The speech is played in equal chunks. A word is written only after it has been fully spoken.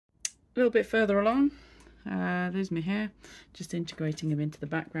little bit further along. There's my hair, just integrating him into the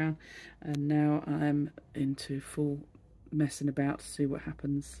background, and now I'm into full messing about to see what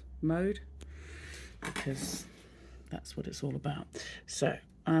happens mode, because that's what it's all about. So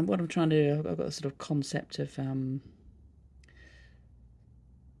what I'm trying to do, I've got a sort of concept of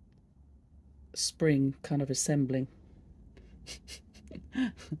spring kind of assembling.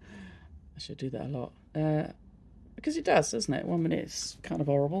 I should do that a lot, because it does, doesn't it? 1 minute it's kind of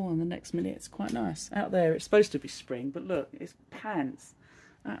horrible and the next minute it's quite nice. Out there it's supposed to be spring, but look, it's pants,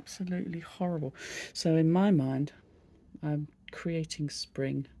 absolutely horrible. So in my mind I'm creating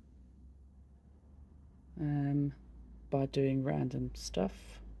spring by doing random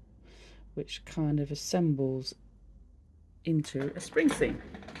stuff which kind of assembles into a spring theme.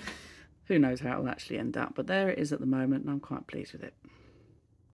 Who knows how it'll actually end up, but there it is at the moment and I'm quite pleased with it.